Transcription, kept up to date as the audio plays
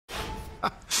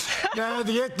Now,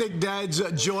 the ethnic dads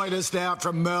join us now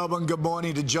from Melbourne. Good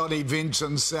morning to Johnny, Vince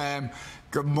and Sam.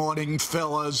 Good morning,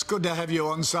 fellas. Good to have you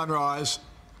on Sunrise.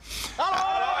 Hello,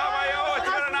 how are you? It's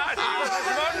very nice.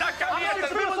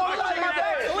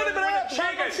 A little bit of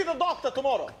check. I'll see the doctor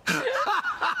tomorrow.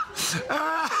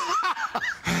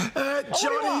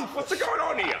 Johnny, what's going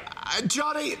on here?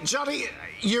 Johnny,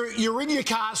 you're in your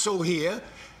castle here.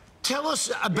 Tell us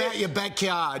about your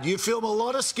backyard. You film a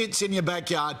lot of skits in your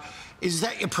backyard. Is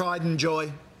that your pride and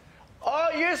joy? Oh,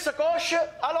 yes, of course.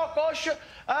 Hello, course.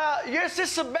 Yes,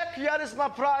 this backyard is my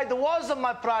pride. It wasn't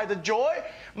my pride and joy.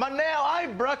 But now I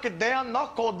broke it down,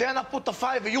 knock it down, I put the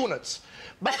 5 units.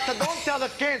 But don't tell the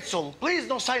cancel. Please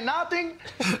don't say nothing,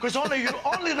 because only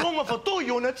room for 2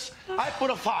 units, I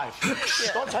put a 5. Yeah.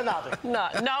 Don't say nothing.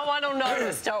 No one will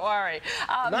notice, don't worry.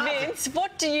 Vince,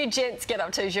 what do you gents get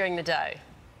up to during the day?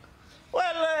 Well,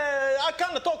 I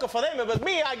kind of talk for them, but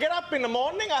me, I get up in the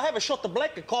morning, I have a shot of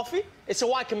black coffee. It's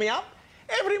waking me up.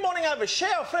 Every morning I have a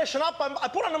shower, freshen up, I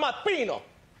put on my Pinot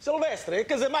Silvestre,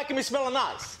 because they're making me smell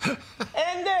nice.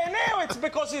 And now it's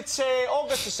because it's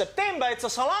August to September, it's a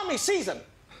salami season.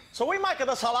 So we make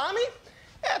the salami.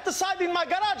 At the side in my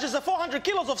garage is 400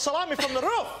 kilos of salami from the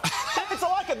roof. It's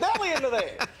like a deli in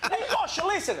there. Hey, gosh,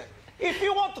 listen. If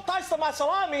you want to taste my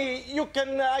salami,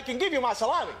 I can give you my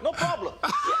salami. No problem.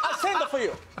 I send it for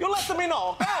you. You let me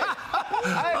know, okay?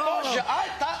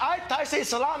 I taste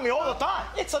salami all the time.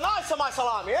 It's a nice my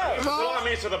salami, yeah.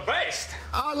 Salami is the best.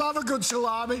 I love a good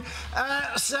salami.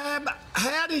 Sam,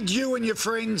 how did you and your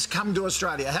friends come to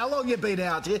Australia? How long you been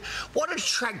out here? What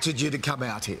attracted you to come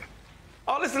out here?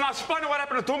 Oh, listen, I'll explain what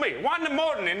happened to me. One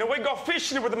morning, we go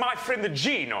fishing with my friend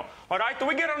Gino. All right,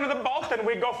 we get on the boat and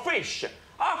we go fish.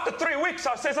 After 3 weeks,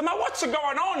 I says, what's going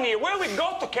on here? Where we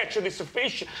go to catch this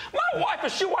fish? My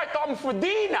wife, she went home for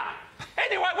dinner.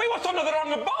 Anyway, we was on the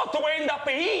wrong boat. We end up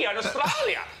here in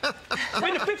Australia.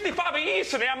 Been 55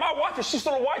 years now. My wife, she's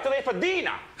still waiting there for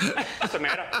dinner. Doesn't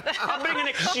matter. I'll bring her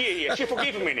next year here. She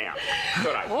forgiven me now. It's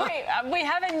all right. We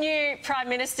have a new Prime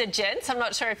Minister, gents. I'm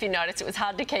not sure if you noticed. It was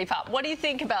hard to keep up. What do you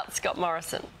think about Scott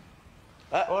Morrison?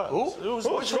 Which one?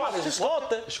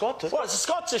 Scott? What, it's a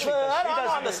Scottish? I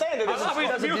don't understand it.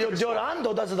 The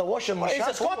Orlando does the washing machine. He's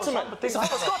a Scotsman. He's from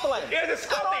Scotland. Yeah, the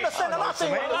Scottish. I don't understand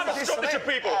nothing. A lot of Scottish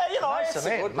people. Nice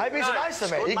man. Maybe he's a nice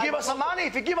man. He give us some money.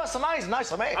 If he give us some money, he's a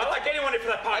nice man. I like anyone for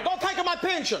that pay. Don't take my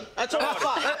pension. That's all I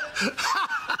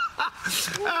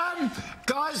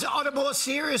Guys, on a more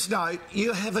serious note,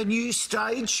 you have a new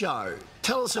stage show.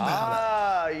 Tell us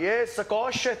about it. Yes,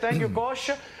 Kosh. Thank you, Kosh.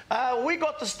 We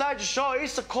got the stage show.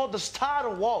 It's called the Star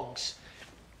Wogs.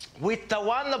 With the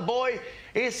one boy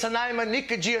is named Nick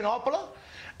Giannopoulos,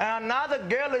 and another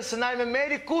girl is named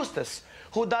Mary Custis,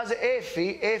 who does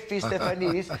Effie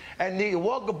Stephanies, and the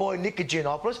Wog boy Nick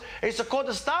Giannopoulos. It's called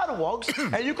the Star Wogs,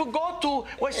 and you could go to,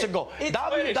 where's it go?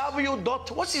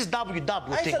 What's this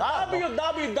www thing?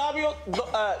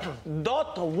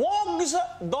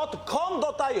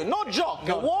 www.wogs.com.au. No joke.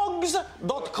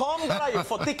 Wogs.com.au.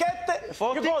 For ticket,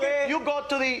 you go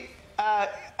to the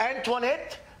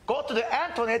Antoinette. Go to the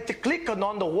Antoinette, click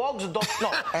on the Wogs. No,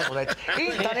 Antoinette.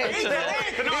 Internet.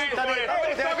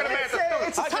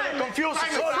 It's a time confused.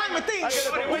 Time of things.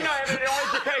 We know everything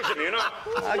on education, you know.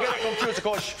 I get confused,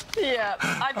 Coach. Yeah,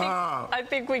 I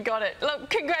think we got it. Look,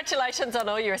 congratulations on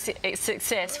all your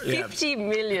success. 50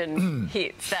 million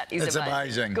hits. That is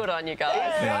amazing. Good on you guys.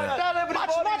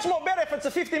 Much more better if it's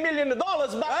a $50 million, but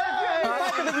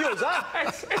taking the views, huh?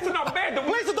 It's not bad.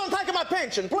 Please don't take my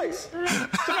pension, please.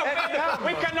 It's not bad.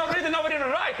 We cannot read it, nobody to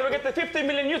write. We get the 50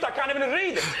 million news, I can't even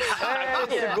read it. And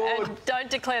don't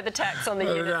declare the tax on the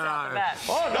units after that.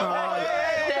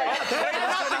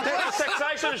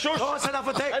 Taxation, sure.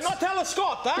 And not tell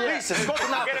Scott, huh? Listen,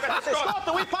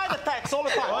 Scott, we pay the tax all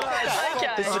the time.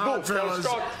 Okay. This is good, fellas.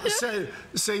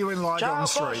 See you in Lygon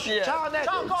Street. Ciao, Ned.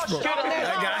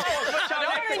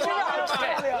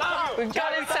 We've got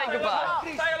to say goodbye.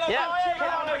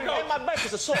 My back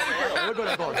is a sore. We're going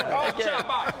to go.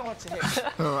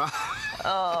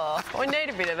 Oh, we need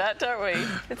a bit of that, don't we?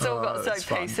 It's all got so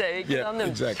PC. Yeah,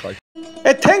 exactly.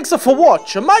 Hey, thanks for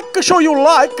watching. Make sure you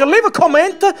like, leave a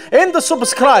comment and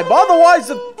subscribe. Otherwise,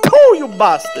 you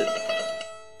bastard.